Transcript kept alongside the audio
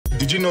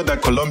Did you know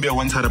that Colombia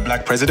once had a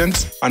black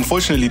president?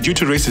 Unfortunately, due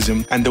to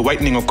racism and the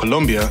whitening of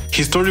Colombia,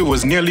 his story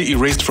was nearly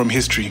erased from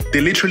history.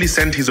 They literally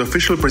sent his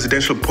official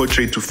presidential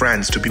portrait to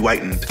France to be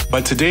whitened.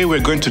 But today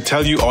we're going to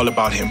tell you all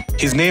about him.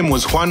 His name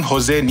was Juan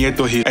Jose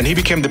Nieto Gil, and he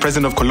became the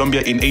president of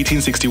Colombia in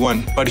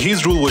 1861. But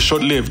his rule was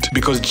short-lived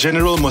because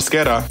General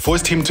Mosquera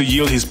forced him to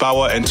yield his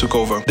power and took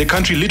over. The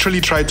country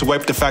literally tried to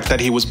wipe the fact that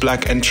he was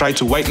black and tried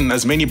to whiten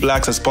as many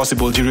blacks as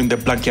possible during the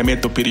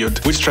blanqueamiento period,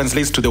 which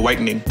translates to the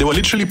whitening. They were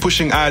literally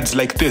pushing ads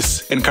like this,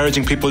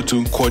 encouraging people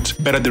to, quote,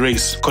 better the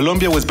race.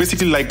 Colombia was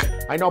basically like,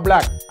 I know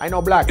black.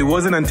 It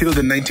wasn't until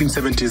the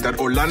 1970s that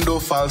Orlando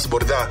Fals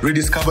Borda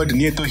rediscovered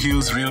Nieto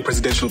Gil's real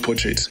presidential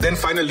portrait. Then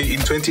finally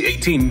in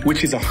 2018,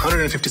 which is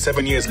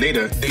 157 years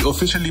later, they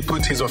officially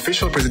put his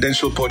official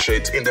presidential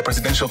portrait in the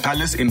presidential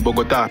palace in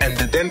Bogota, and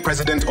the then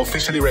president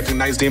officially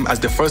recognized him as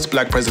the first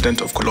black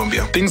president of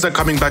Colombia. Things are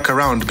coming back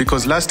around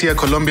because last year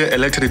Colombia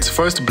elected its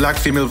first black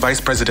female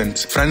vice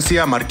president,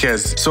 Francia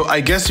Marquez. So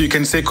I guess you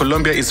can say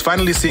Colombia is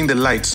finally seeing the light